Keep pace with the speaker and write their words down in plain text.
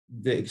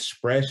the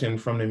expression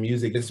from the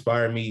music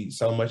inspired me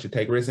so much to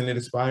take risks, and it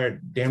inspired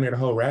damn near the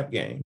whole rap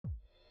game.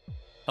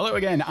 Hello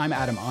again, I'm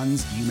Adam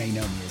Unz. You may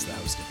know me as the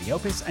host of The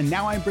Opus, and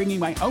now I'm bringing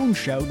my own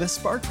show, The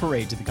Spark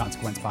Parade, to the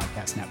Consequence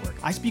Podcast Network.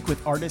 I speak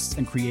with artists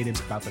and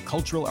creatives about the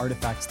cultural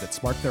artifacts that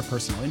spark their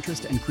personal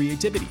interest and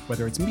creativity,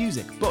 whether it's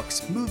music,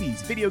 books,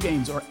 movies, video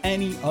games, or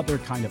any other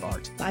kind of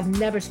art. I've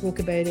never spoke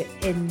about it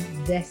in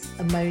this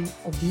amount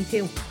of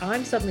detail.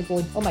 I'm suddenly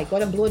going, oh my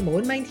God, I'm blowing my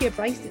own mind here,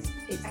 Christ.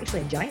 It's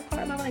actually a giant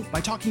part of my life.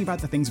 By talking about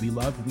the things we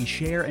love, we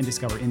share and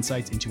discover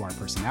insights into our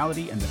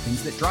personality and the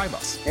things that drive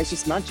us. It's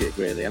just magic,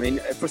 really. I mean,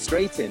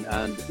 frustrating,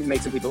 and it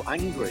makes some people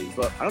angry,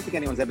 but I don't think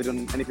anyone's ever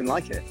done anything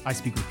like it. I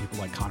speak with people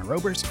like Connor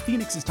Oberst,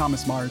 Phoenix's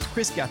Thomas Mars,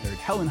 Chris Gethard,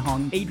 Helen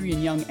Hong,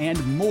 Adrian Young,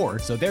 and more,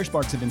 so their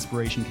sparks of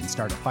inspiration can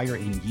start a fire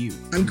in you.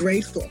 I'm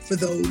grateful for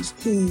those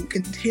who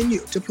continue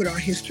to put our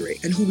history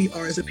and who we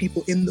are as a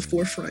people in the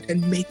forefront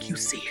and make you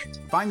see it.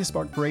 Find The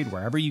Spark Parade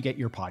wherever you get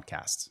your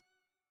podcasts.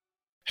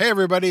 Hey,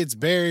 everybody, it's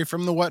Barry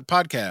from the What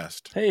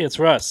Podcast. Hey, it's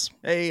Russ.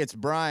 Hey, it's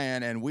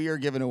Brian, and we are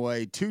giving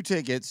away 2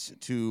 tickets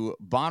to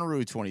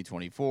Bonnaroo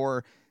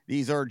 2024.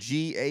 These are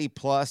GA+,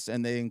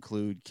 and they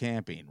include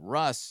camping.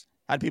 Russ,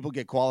 how do people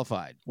get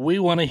qualified? We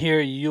want to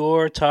hear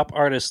your top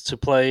artists to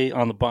play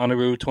on the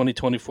Bonnaroo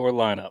 2024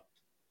 lineup.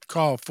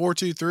 Call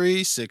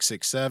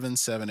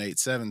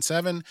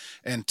 423-667-7877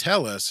 and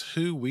tell us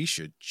who we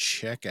should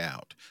check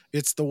out.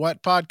 It's the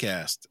What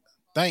Podcast.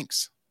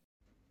 Thanks.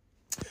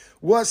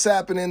 What's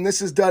happening?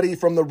 This is Duddy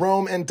from the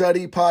Rome and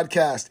Duddy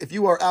podcast. If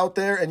you are out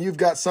there and you've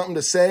got something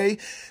to say,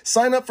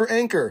 sign up for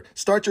Anchor.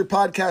 Start your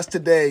podcast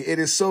today. It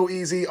is so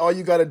easy. All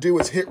you got to do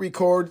is hit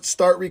record,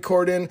 start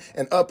recording,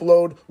 and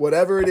upload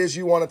whatever it is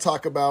you want to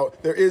talk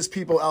about. There is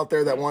people out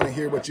there that want to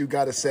hear what you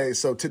got to say.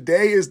 So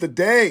today is the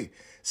day.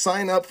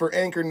 Sign up for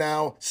Anchor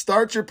now.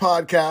 Start your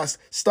podcast.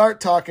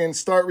 Start talking.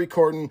 Start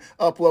recording.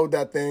 Upload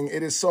that thing.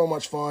 It is so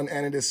much fun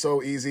and it is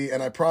so easy.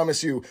 And I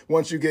promise you,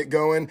 once you get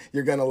going,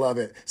 you're going to love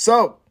it.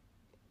 So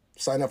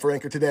sign up for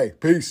Anchor today.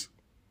 Peace.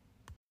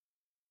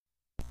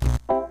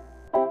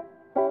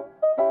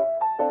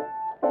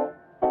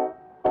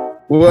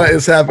 What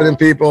is happening,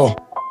 people?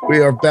 We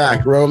are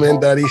back.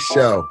 Roman Duddy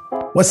Show.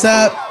 What's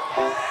up?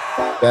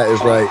 That is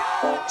right.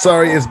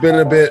 Sorry, it's been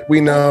a bit, we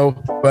know,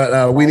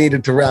 but we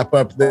needed to wrap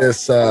up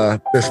this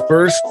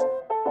first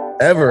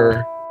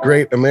ever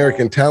Great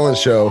American Talent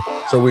Show.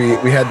 So we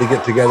had to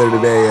get together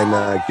today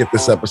and get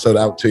this episode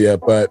out to you.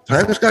 But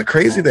time just got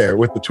crazy there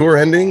with the tour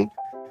ending.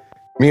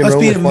 Me and Must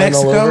Rome be in were flying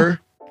all Mexico. over.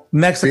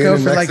 Mexico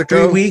for like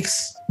 3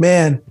 weeks.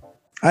 Man,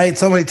 I ate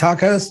so many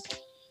tacos.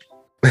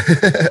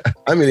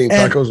 I'm eating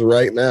tacos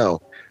right now.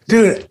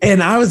 Dude,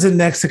 and I was in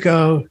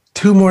Mexico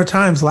 2 more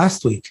times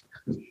last week.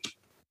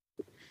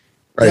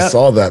 I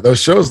saw that. Those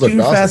shows looked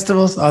 2 awesome.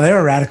 festivals. Oh, they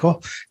were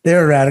radical.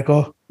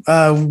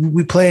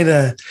 We played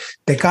a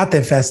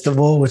Tecate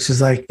Festival, which is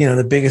like,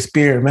 the biggest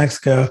beer in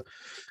Mexico,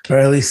 or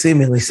at least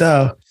seemingly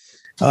so.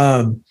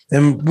 And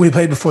we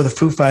played before the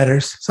Foo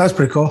Fighters. So that's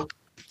pretty cool.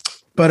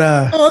 But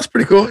that's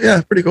pretty cool.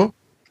 Yeah, pretty cool.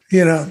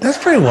 That's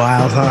pretty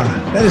wild, huh?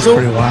 That is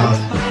pretty wild.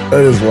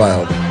 That is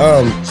wild.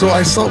 So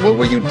I saw, what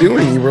were you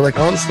doing? You were like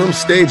on some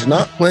stage,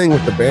 not playing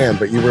with the band,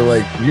 but you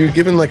were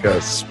giving like a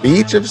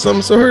speech of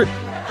some sort?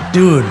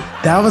 Dude,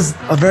 that was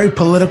a very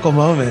political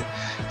moment.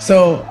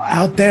 So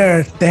out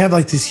there, they have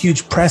like these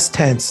huge press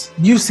tents.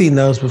 You've seen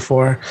those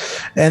before.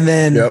 And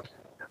then,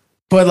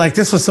 but like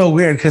this was so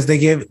weird because they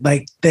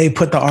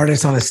put the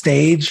artist on a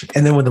stage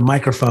and then with a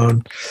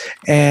microphone.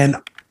 And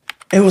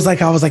it was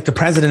like I was like the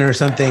president or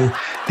something.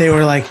 They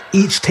were like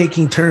each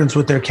taking turns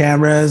with their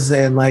cameras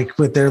and like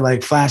with their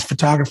like flash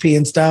photography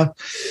and stuff.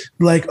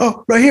 Like,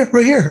 oh, right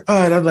here.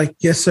 And I'm like,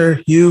 yes,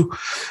 sir, you.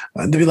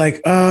 And they'd be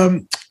like,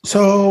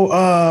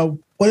 so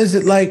what is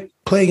it like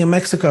playing in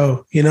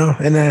Mexico?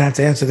 And then I have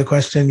to answer the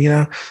question,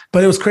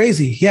 But it was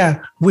crazy.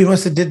 Yeah, we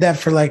must have did that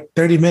for like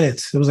 30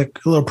 minutes. It was like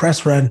a little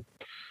press run.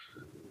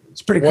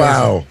 It's pretty crazy.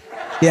 Wow.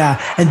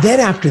 Yeah, and then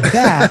after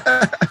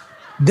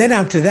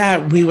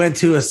that, we went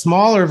to a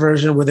smaller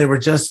version where they were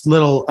just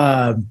little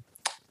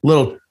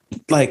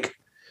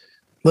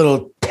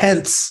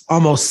tents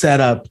almost set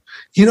up.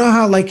 You know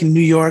how like in New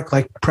York,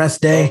 like press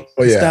day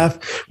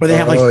stuff, where they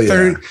have like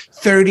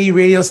 30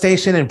 radio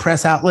station and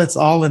press outlets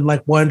all in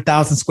like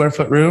 1,000 square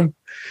foot room.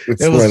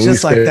 It was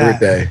just like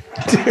that.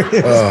 Dude,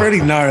 it was pretty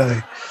gnarly.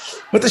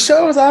 But the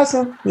show was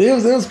awesome.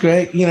 It was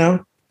great.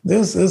 It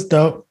was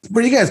dope.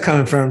 Where are you guys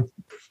coming from?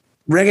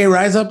 Reggae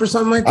Rise Up or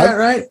something like that,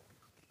 right?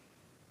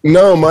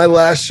 No, my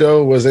last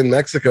show was in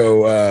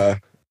Mexico.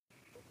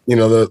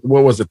 What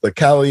was it? The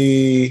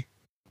Cali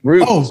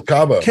Roots,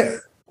 Cabo.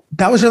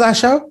 That was your last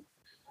show?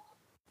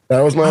 That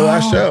was my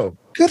last show.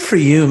 Good for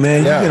you,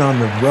 man. Yeah. You've been on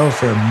the road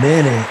for a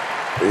minute.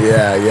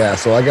 Yeah.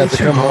 So I got to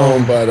come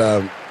home, but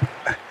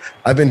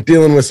I've been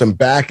dealing with some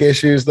back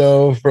issues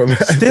though. From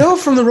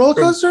the roller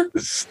coaster?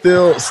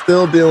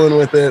 Still dealing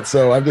with it.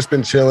 So I've just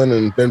been chilling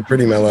and been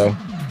pretty mellow.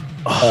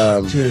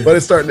 But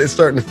it's starting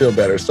to feel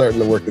better. It's starting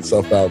to work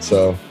itself out.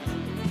 So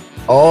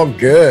all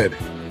good.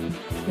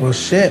 Well,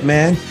 shit,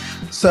 man.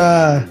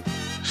 So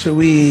should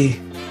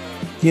we,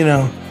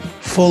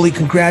 fully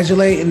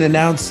congratulate and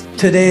announce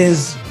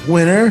today's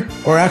winner,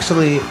 or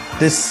actually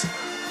this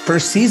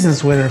first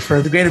season's winner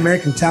for the Great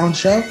American Talent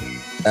Show?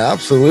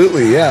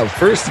 Absolutely, yeah.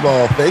 First of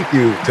all, thank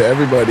you to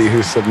everybody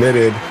who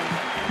submitted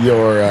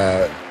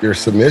your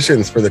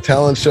submissions for the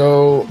talent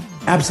show.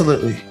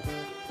 Absolutely.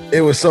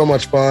 It was so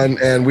much fun,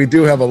 and we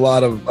do have a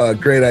lot of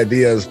great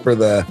ideas for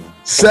the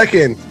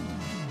second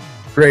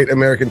Great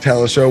American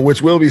Talent Show,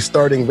 which will be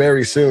starting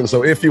very soon.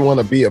 So if you want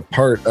to be a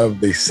part of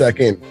the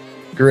second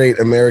Great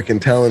American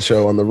Talent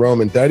Show on the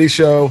Rome and Duddy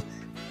Show,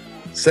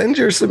 send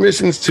your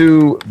submissions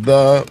to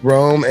the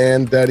Rome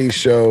and Duddy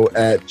Show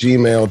at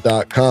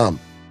gmail.com.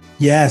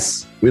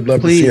 Yes. We'd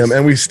love to see them.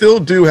 And we still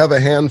do have a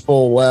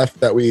handful left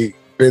that we've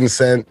been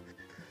sent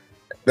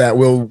that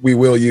we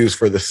will use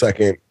for the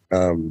second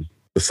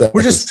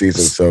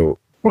season. So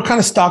we're kind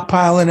of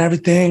stockpiling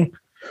everything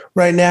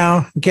right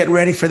now, getting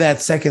ready for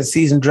that second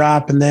season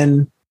drop. And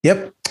then,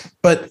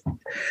 but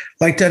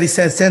like Duddy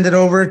said, send it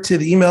over to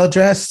the email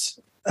address.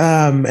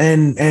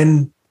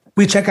 And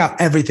we check out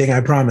everything,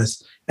 I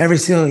promise. Every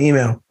single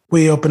email,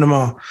 we open them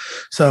all.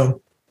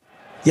 So,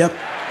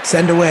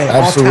 send away.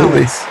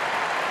 Absolutely.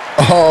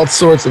 All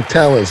sorts of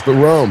talents. But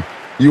Rome,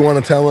 you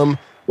want to tell them?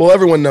 Well,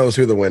 everyone knows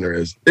who the winner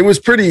is. It was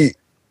pretty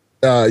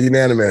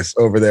unanimous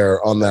over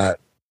there on that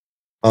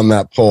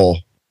poll.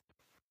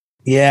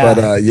 Yeah.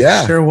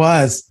 But sure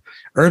was.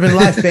 Urban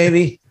Life,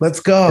 baby. Let's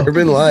go.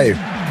 Urban Life.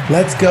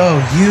 Let's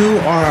go. You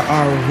are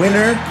our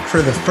winner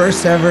for the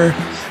first ever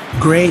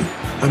Great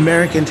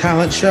American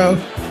Talent Show.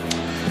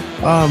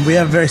 We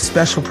have a very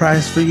special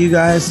prize for you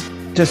guys,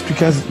 just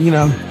because, we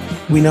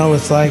know what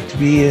it's like to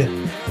be a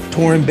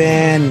touring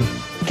band,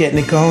 getting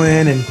it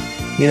going, and,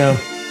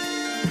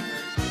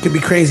 could be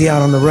crazy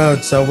out on the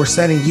road. So we're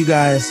sending you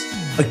guys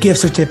a gift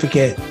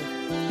certificate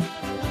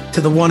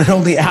to the one and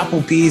only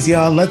Applebee's,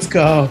 y'all. Let's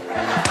go.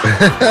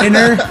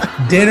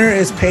 Dinner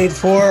is paid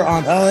for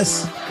on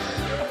us.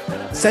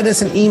 Send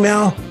us an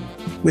email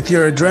with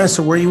your address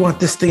or where you want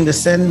this thing to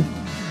send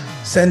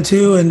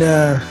to. And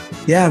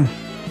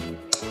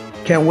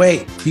can't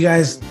wait. You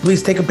guys,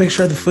 please take a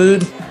picture of the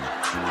food.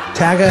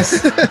 Tag us.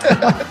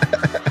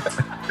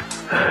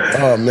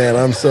 Oh man,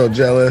 I'm so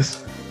jealous.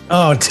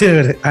 Oh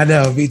dude, I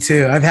know, me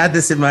too. I've had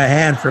this in my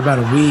hand for about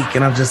a week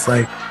and I'm just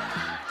like,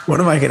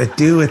 what am I gonna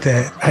do with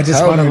it? I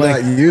just want to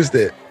not used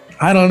it.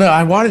 I don't know.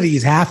 I wanted to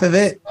use half of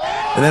it,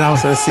 and then I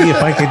was gonna see if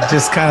I could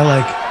just kind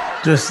of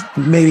just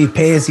maybe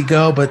pay as you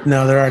go, but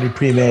no, they're already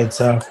pre-made.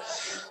 So,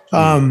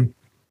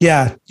 you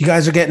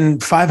guys are getting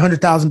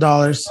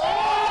 $500,000.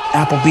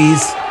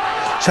 Applebee's.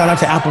 Shout out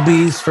to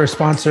Applebee's for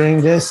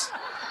sponsoring this.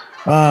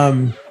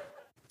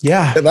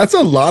 That's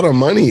a lot of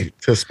money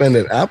to spend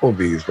at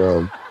Applebee's,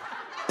 bro.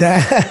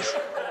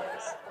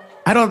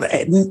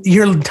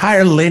 Your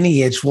entire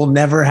lineage will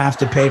never have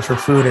to pay for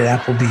food at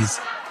Applebee's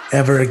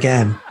ever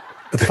again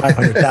with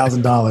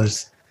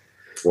 $500,000.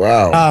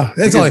 Wow.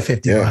 It's only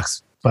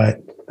 $50,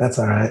 but that's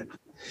all right.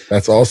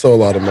 That's also a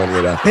lot of money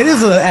at Applebee's. It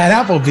is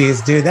at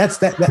Applebee's, dude. That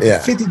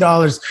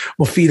 $50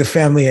 will feed a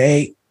family of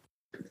 8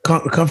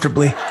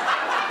 comfortably.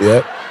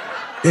 Yep.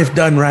 If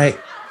done right,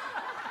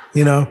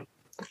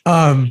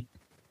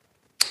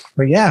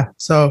 But yeah,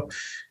 so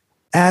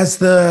as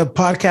the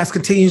podcast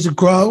continues to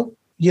grow,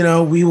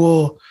 we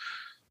will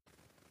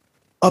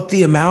up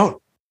the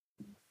amount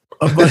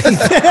of money.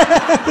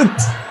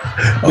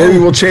 Maybe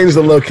we'll change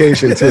the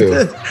location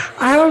too.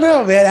 I don't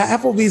know, man.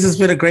 Applebee's has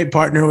been a great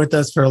partner with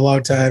us for a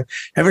long time.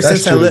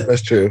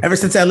 That's true. Ever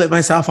since I lit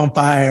myself on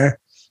fire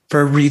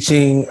for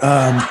reaching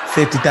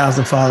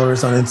 50,000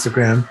 followers on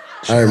Instagram.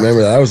 I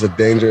remember that was a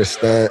dangerous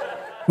stunt.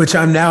 Which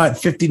I'm now at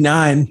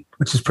 59,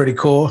 which is pretty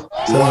cool.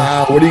 So,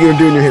 wow. What are you going to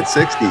do when you hit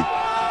 60?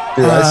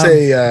 Dude, I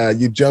say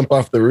you jump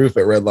off the roof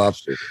at Red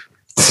Lobster.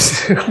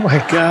 Oh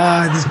my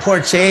God, these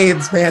poor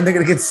chains, man. They're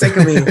going to get sick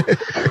of me.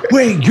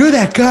 Wait, you're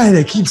that guy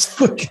that keeps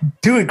fucking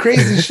doing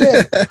crazy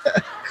shit.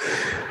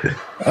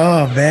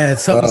 Oh man,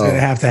 something's going to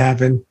have to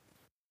happen.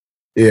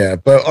 Yeah,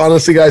 but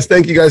honestly, guys,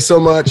 thank you guys so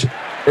much.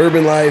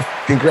 Urban Life,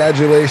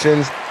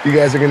 congratulations. You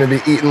guys are going to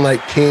be eating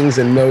like kings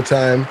in no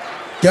time.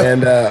 Yep.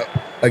 And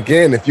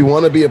again, if you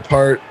want to be a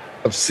part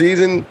of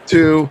season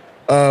 2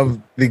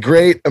 of the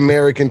Great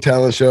American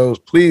Talent Shows,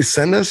 please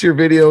send us your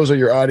videos or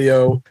your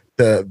audio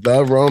to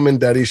the Rome and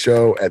Duddy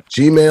Show at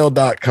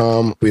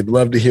gmail.com. We'd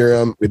love to hear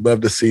them. We'd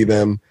love to see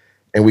them.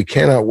 And we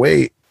cannot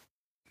wait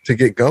to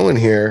get going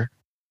here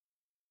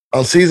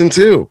on season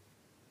 2.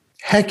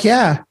 Heck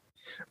yeah.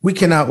 We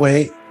cannot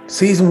wait.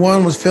 Season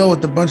 1 was filled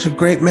with a bunch of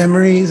great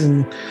memories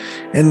and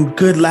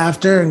good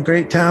laughter and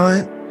great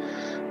talent.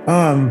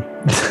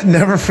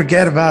 Never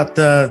forget about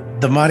the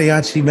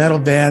mariachi metal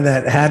band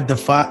that had the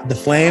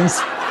flames.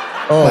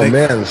 Oh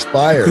man,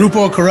 Inspired.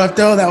 Grupo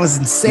Corrupto, that was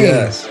insane.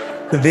 Yes.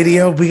 The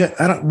video we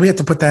have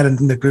to put that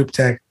in the group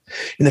tag,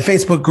 in the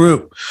Facebook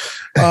group.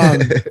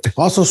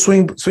 Also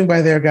swing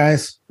by there,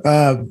 guys.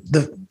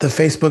 The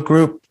Facebook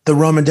group, the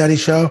Rome and Duddy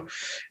Show,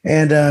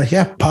 and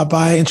pop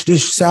by,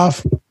 introduce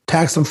yourself,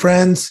 tag some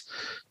friends,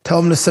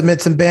 tell them to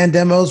submit some band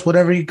demos,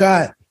 whatever you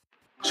got.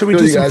 Should we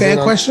do some fan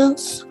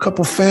questions? A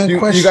couple fan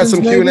questions. You got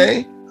some Q&A?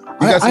 You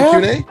got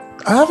some Q&A?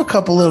 I have a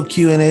couple little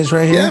Q&As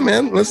right here. Yeah,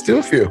 man. Let's do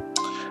a few.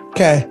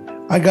 Okay.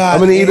 I'm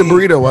going to eat a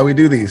burrito while we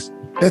do these.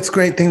 That's a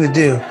great thing to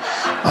do.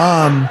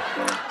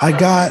 I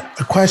got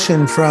a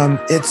question from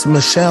It's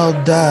Michelle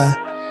Duh.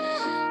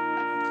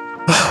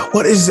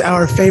 What is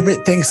our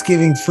favorite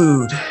Thanksgiving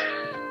food?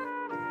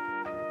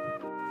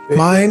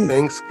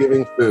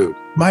 Thanksgiving food.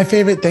 My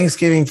favorite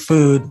Thanksgiving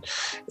food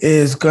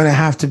is going to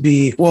have to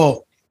be,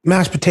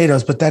 mashed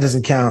potatoes, but that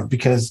doesn't count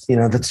because,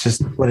 that's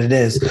just what it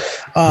is.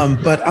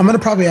 But I'm going to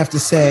probably have to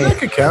say. That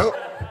could count.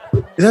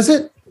 Does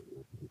it?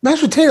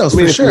 Mashed potatoes,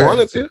 for sure. If you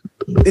wanted to.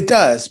 It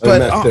does,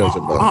 but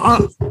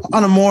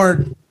on a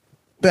more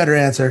better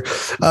answer,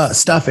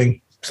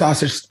 stuffing.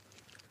 Sausage,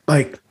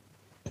 like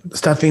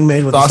stuffing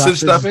made with sausage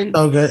stuffing?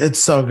 So good. It's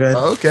so good.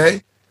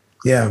 Okay.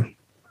 Yeah.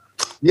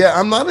 Yeah,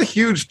 I'm not a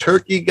huge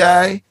turkey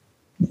guy.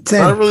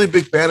 Same. Not a really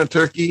big fan of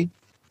turkey.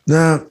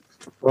 No.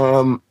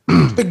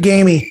 Bit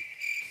gamey.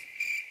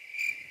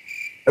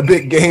 A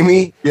bit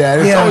gamey. Yeah,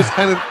 it's always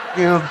kind of,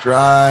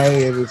 dry,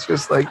 and it's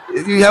just like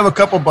you have a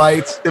couple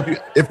bites.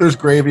 If there's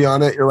gravy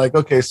on it, you're like,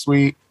 okay,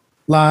 sweet.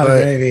 Lot of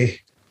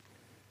gravy.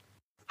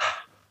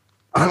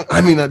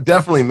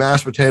 Definitely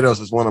mashed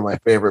potatoes is one of my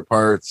favorite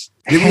parts.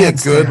 Give me a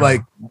good,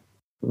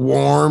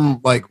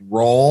 warm,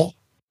 roll.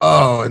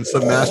 Oh, and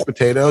some mashed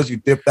potatoes. You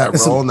dip that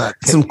roll in that.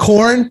 Some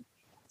corn.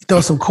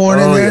 Throw some corn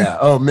in there. Yeah.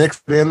 Oh,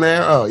 mixed in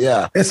there. Oh,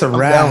 yeah. It's I'm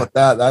down with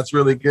that. That's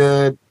really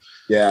good.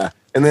 Yeah.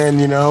 And then,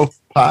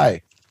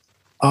 pie.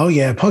 Oh,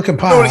 yeah. Pumpkin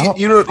pie.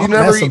 You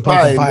never eat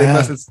pie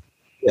unless it's.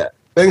 Yeah.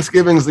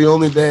 Thanksgiving's the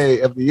only day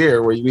of the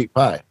year where you eat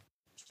pie.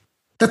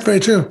 That's very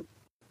true.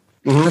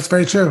 Mm-hmm. That's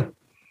very true.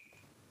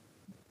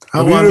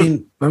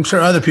 I'm sure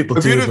other people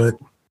do, but.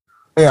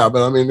 Yeah,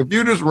 but if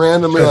you just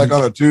randomly, on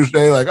a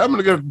Tuesday, I'm going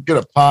to go get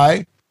a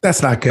pie.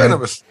 That's not good. Kind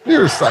of a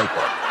you're a psycho.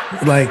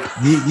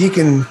 You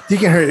can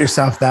hurt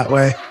yourself that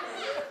way.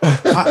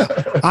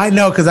 I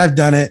know because I've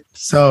done it.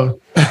 So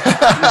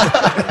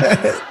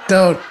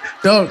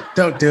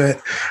don't do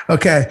it.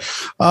 Okay.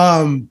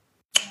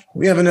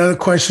 We have another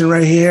question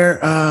right here.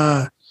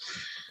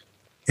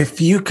 If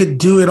you could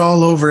do it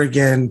all over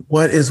again,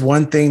 what is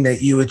one thing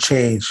that you would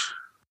change?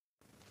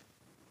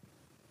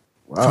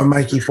 Wow. From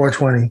Mikey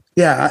 420.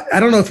 Yeah,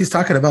 I don't know if he's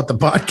talking about the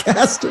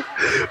podcast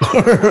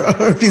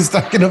or if he's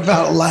talking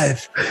about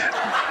life.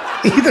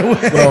 Either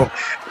way. Well,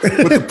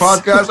 with the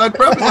podcast, I'd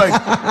probably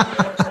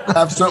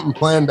have something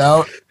planned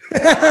out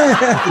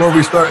before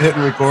we start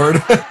hitting record.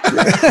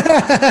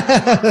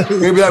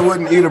 Maybe I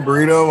wouldn't eat a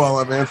burrito while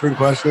I'm answering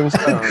questions.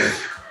 I don't know.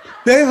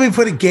 Maybe we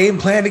put a game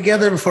plan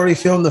together before we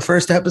film the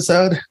first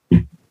episode.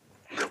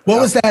 What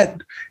was that?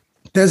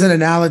 There's an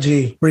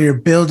analogy where you're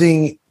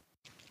building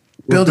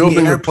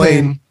an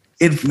airplane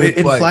in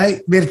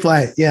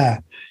mid-flight. Yeah.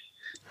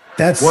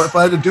 That's what if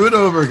I had to do it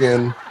over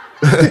again?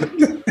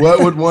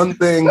 What would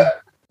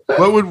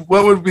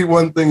be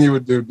one thing you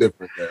would do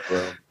different there,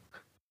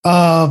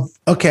 bro?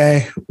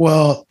 Okay.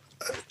 Well,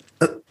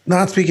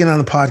 not speaking on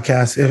the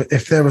podcast,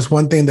 if there was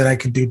one thing that I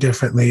could do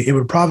differently, it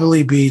would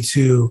probably be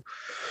to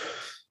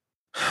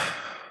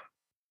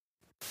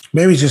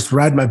maybe just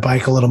ride my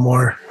bike a little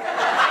more.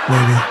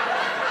 Maybe.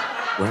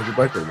 Ride your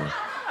bike a little more.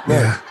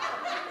 Yeah.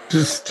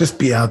 Just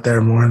be out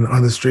there more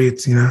on the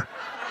streets, Yeah.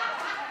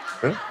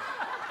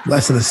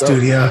 Less in the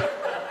studio.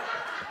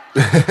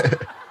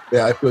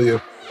 Yeah, I feel you.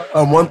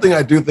 One thing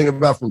I do think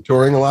about from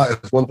touring a lot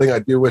is one thing I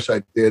do wish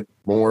I did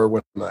more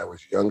when I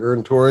was younger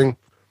in touring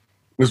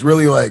was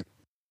really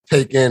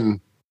take in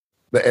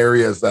the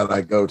areas that I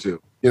go to.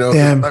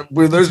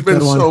 There's been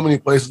so many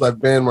places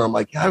I've been where I'm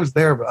like, yeah, I was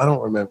there, but I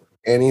don't remember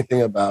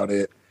anything about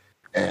it.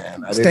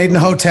 And I stayed in a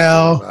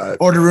hotel,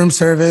 order room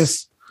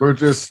service. We're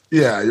just,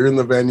 you're in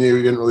the venue.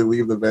 You didn't really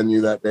leave the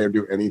venue that day or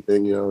do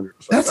anything,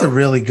 That's a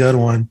really good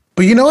one.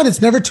 But you know what?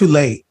 It's never too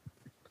late.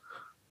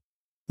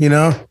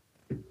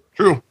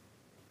 True.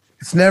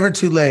 It's never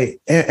too late.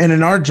 And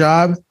in our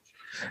job,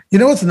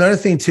 what's another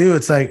thing too?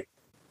 It's I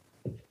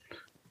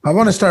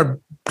want to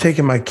start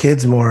taking my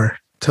kids more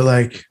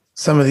to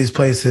some of these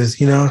places,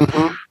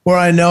 mm-hmm. where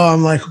I know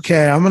I'm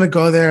okay, I'm going to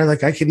go there.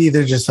 I could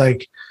either just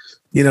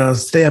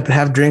stay up and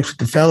have drinks with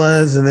the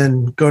fellas and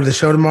then go to the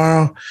show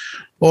tomorrow.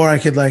 Or I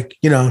could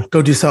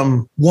go do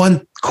something,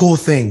 one cool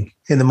thing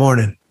in the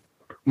morning,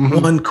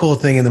 mm-hmm. one cool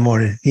thing in the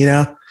morning,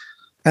 and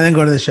then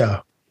go to the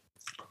show.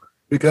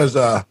 Because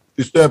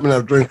you stay up and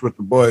have drinks with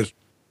the boys,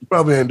 you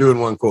probably ain't doing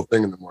one cool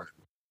thing in the morning.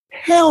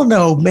 Hell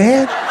no,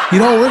 man. You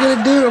know what we're going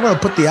to do? We're going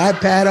to put the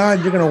iPad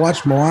on. You're going to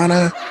watch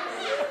Moana.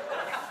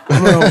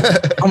 I'm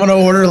going to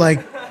order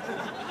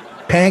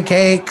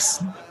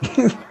pancakes,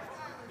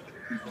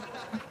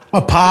 a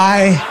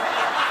pie.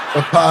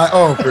 A pie.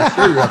 Oh, for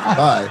sure you have a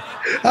pie.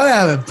 I'm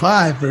having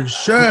pie for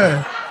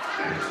sure.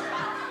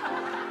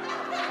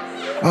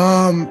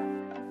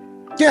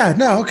 Yeah,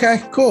 no,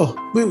 okay, cool.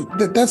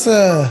 That's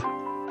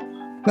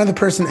another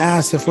person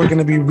asked if we're going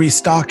to be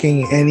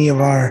restocking any of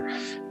our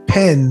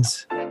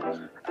pens.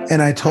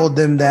 And I told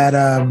them that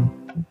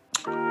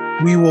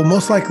we will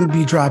most likely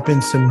be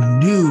dropping some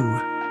new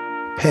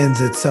pens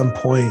at some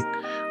point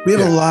We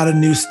have a lot of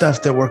new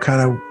stuff that we're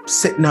kind of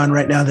sitting on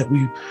right now that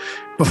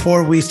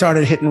before we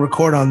started hitting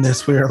record on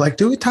this, we were like,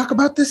 do we talk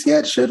about this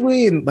yet? Should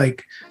we? And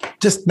like,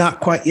 just not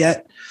quite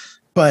yet,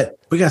 but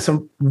we got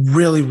some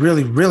really,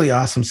 really, really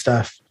awesome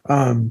stuff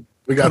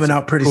we got coming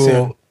out pretty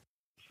soon.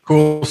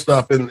 Cool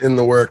stuff in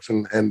the works,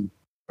 and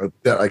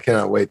I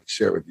cannot wait to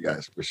share it with you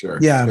guys for sure.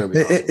 Yeah,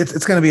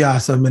 it's going to be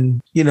awesome.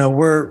 And, you know,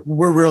 we're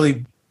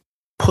really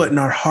putting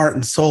our heart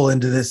and soul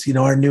into this, you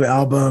know, our new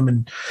album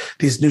and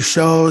these new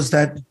shows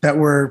that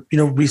we're, you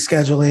know,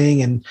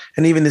 rescheduling and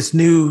even this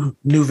new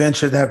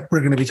venture that we're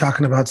going to be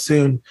talking about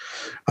soon.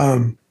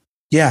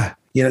 Yeah,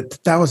 you know,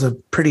 that was a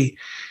pretty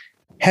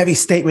heavy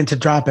statement to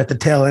drop at the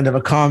tail end of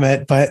a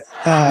comment, but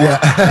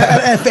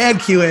at fan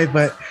QA,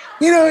 but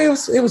you know,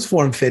 it was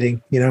form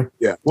fitting, you know?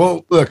 Yeah.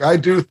 Well, look, I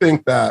do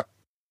think that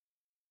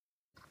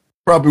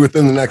probably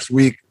within the next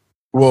week,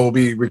 we'll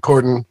be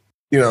recording,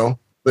 you know,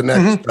 the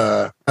next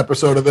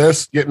episode of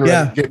this,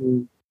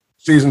 getting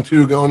season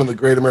 2 going of the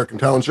Great American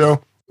Talent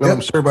Show. And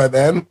I'm sure by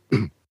then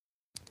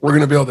we're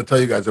going to be able to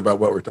tell you guys about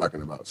what we're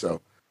talking about. So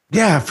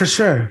yeah, for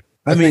sure.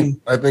 I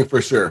think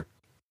for sure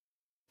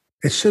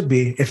it should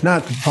be, if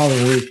not the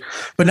following week.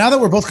 But now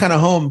that we're both kind of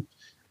home,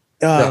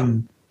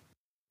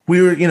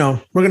 we're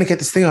going to get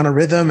this thing on a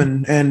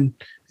rhythm and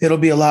it'll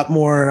be a lot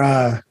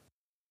more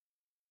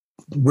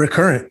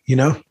recurrent, you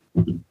know?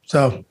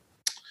 So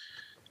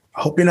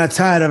I hope you're not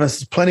tired of us.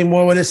 There's plenty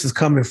more where this is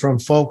coming from,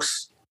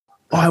 folks.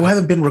 Oh, I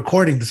haven't been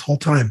recording this whole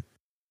time.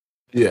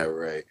 Yeah,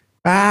 right.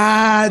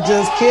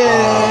 Just kidding.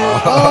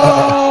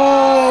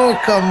 Oh,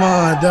 come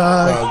on,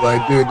 dog. I was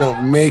like, dude,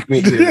 don't make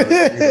me do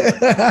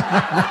it.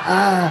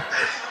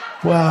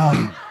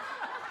 Wow.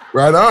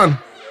 Right on.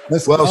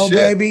 Let's go,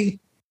 baby.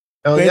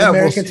 Hell Great yeah.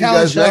 American We'll see you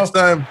Talent guys Show. next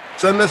time.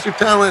 Send us your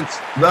talents.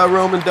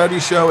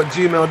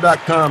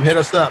 TheRomanDuddyShow@gmail.com. Hit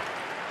us up.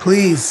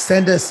 Please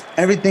send us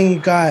everything you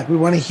got. We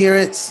want to hear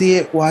it, see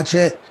it, watch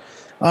it.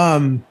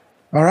 All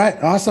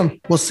right. Awesome.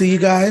 We'll see you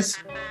guys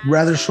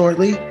rather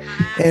shortly.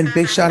 And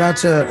big shout out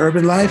to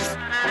Urban Life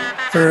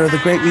for the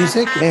great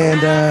music,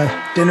 and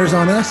dinner's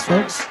on us,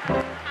 folks.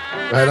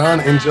 Right on.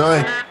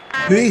 Enjoy.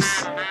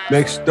 Peace.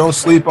 Don't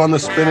sleep on the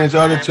spinach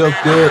artichoke.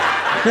 Do it.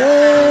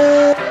 Hey.